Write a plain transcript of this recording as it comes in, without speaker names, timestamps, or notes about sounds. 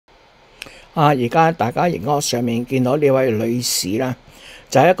而家大家熒幕上面見到呢位女士啦，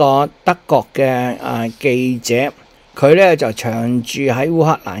就係一個德國嘅記者，佢咧就長住喺烏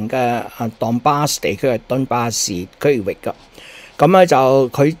克蘭嘅頓巴斯地區嘅頓巴斯區域㗎。咁咧就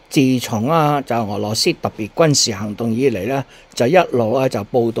佢自從就俄羅斯特別軍事行動以嚟咧，就一路就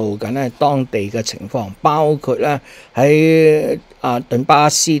報導緊咧當地嘅情況，包括咧喺頓巴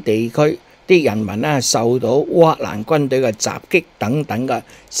斯地區啲人民咧受到烏克蘭軍隊嘅襲擊等等嘅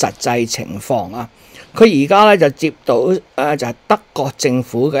實際情況啊。佢而家咧就接到就係德國政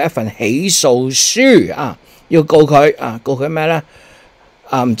府嘅一份起訴書啊，要告佢告佢咩咧？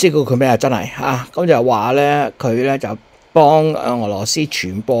唔知告佢咩真係咁就話咧佢咧就幫俄羅斯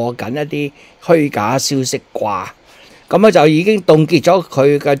傳播緊一啲虛假消息啩，咁就已經凍結咗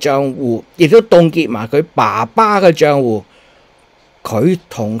佢嘅賬戶，亦都凍結埋佢爸爸嘅賬戶。佢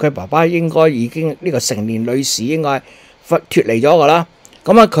同佢爸爸應該已經呢個成年女士應該脫離咗㗎啦。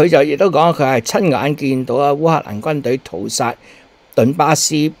咁佢就亦都講佢係親眼見到烏克蘭軍隊屠殺頓巴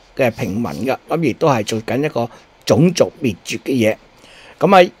斯嘅平民㗎，咁亦都係做緊一個種族滅絕嘅嘢。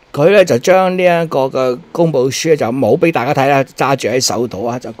咁佢咧就將呢一個嘅公佈書咧就冇俾大家睇啦，揸住喺手度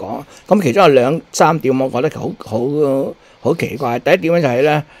就講。咁其中有兩三點，我覺得好奇怪。第一點咧就係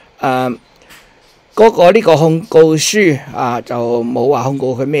咧呢個控告書就冇話控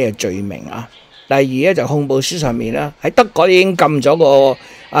告佢咩罪名啊。第二咧就控告書上面咧喺德國已經禁咗個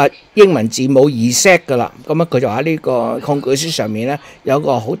英文字母 Z 㗎啦。咁佢就喺呢個控告書上面咧有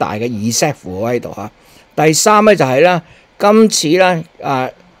個好大嘅 Z 符號喺度嚇。第三咧就係咧今次咧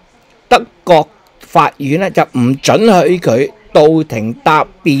德國法院咧就唔准許佢到庭答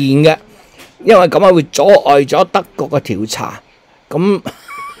辯嘅，因為咁會阻礙咗德國嘅調查。咁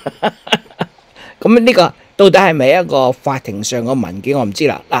呢個到底係咪一個法庭上嘅文件，我唔知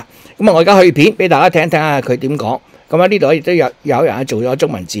啦。咁我而家去片俾大家聽下佢點講。咁呢度亦都有人做咗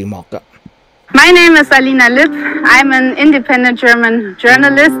中文字幕㗎。My name is Alina Lipp. I'm an independent German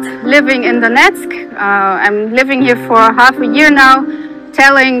journalist living in Donetsk. I'm living here for half a year now,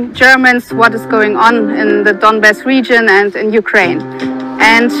 telling Germans what is going on in the Donbass region and in Ukraine.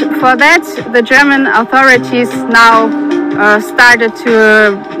 And for that, the German authorities now started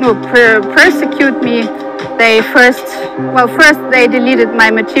to persecute me. First they deleted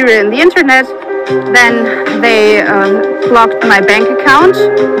my material in the internet. Then they blocked my bank account,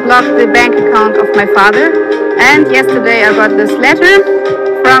 blocked the bank account of my father. And yesterday I got this letter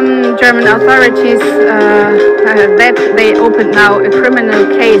from German authorities that they opened now a criminal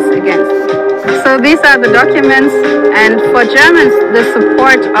case against me. So these are the documents, and for Germans the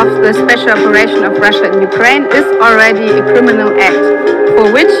support of the special operation of Russia in Ukraine is already a criminal act,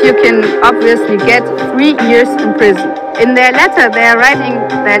 for which you can obviously get 3 years in prison. In their letter they are writing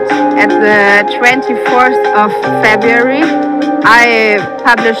that at the 24th of February I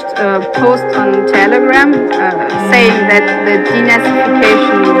published a post on Telegram saying that the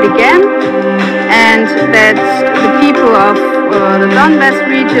denazification began and that the people of the Donbass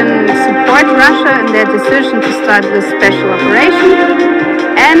region support Russia in their decision to start this special operation.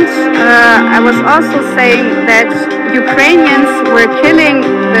 And I was also saying that Ukrainians were killing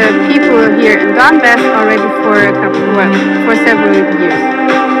the people here in Donbass already for several years.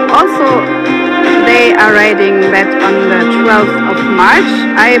 Also, they are writing that on the 12th of March,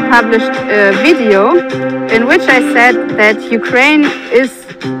 I published a video in which I said that Ukraine is,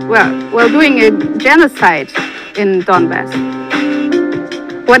 doing a genocide in Donbass.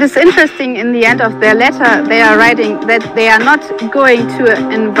 What is interesting, in the end of their letter, they are writing that they are not going to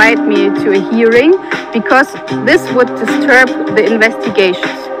invite me to a hearing because this would disturb the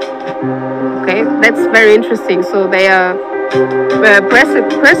investigations. Okay, that's very interesting. So they are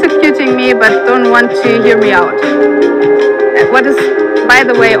persecuting me but don't want to hear me out. What is, by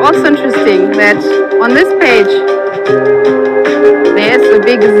the way, also interesting, that on this page there's a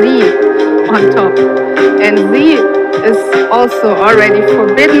big Z on top, and Z is also already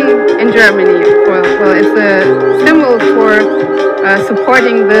forbidden in Germany. It's a symbol for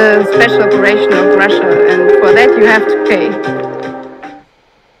supporting the special operation of Russia, and for that you have to pay.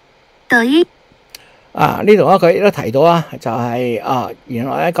 呢度佢亦都提到就係原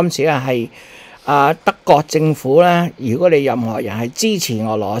來咧今次係德國政府咧，如果你任何人係支持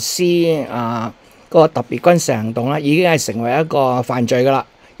俄羅斯嗰個特別軍事行動咧，已經係成為一個犯罪㗎啦，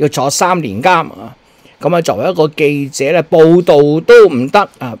要坐3年監咁作為一個記者咧，報導都唔得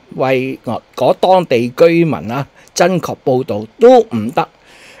為嗰當地居民真確報導都唔得。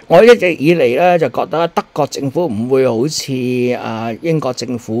我一直以嚟咧就覺得德國政府唔會好似英國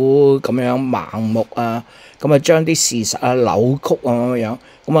政府咁樣盲目將啲事實扭曲咁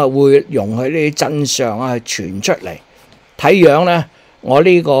樣，會容許呢啲真相傳出嚟。睇樣咧我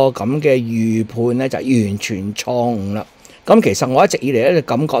呢個咁嘅預判咧就完全錯誤啦。咁其實我一直以嚟咧就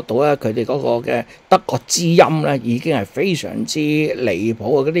感覺到咧，佢哋嗰個嘅德國之音咧已經係非常之離譜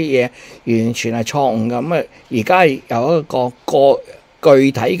嘅，嗰啲嘢完全係錯誤嘅。咁啊，而家有一個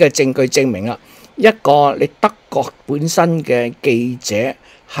具體嘅證據證明啦，一個你德國本身嘅記者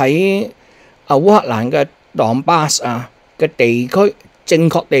喺烏克蘭嘅頓巴斯嘅地區正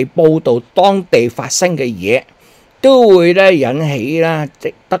確地報導當地發生嘅嘢，都會咧引起咧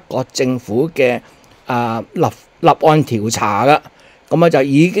德國政府嘅立案調查噶。咁就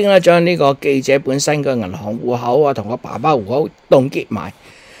已經咧將呢個記者本身嘅銀行戶口同個爸爸戶口凍結埋。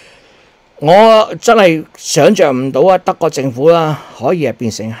我真係想像唔到德國政府可以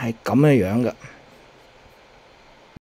變成係咁樣嘅。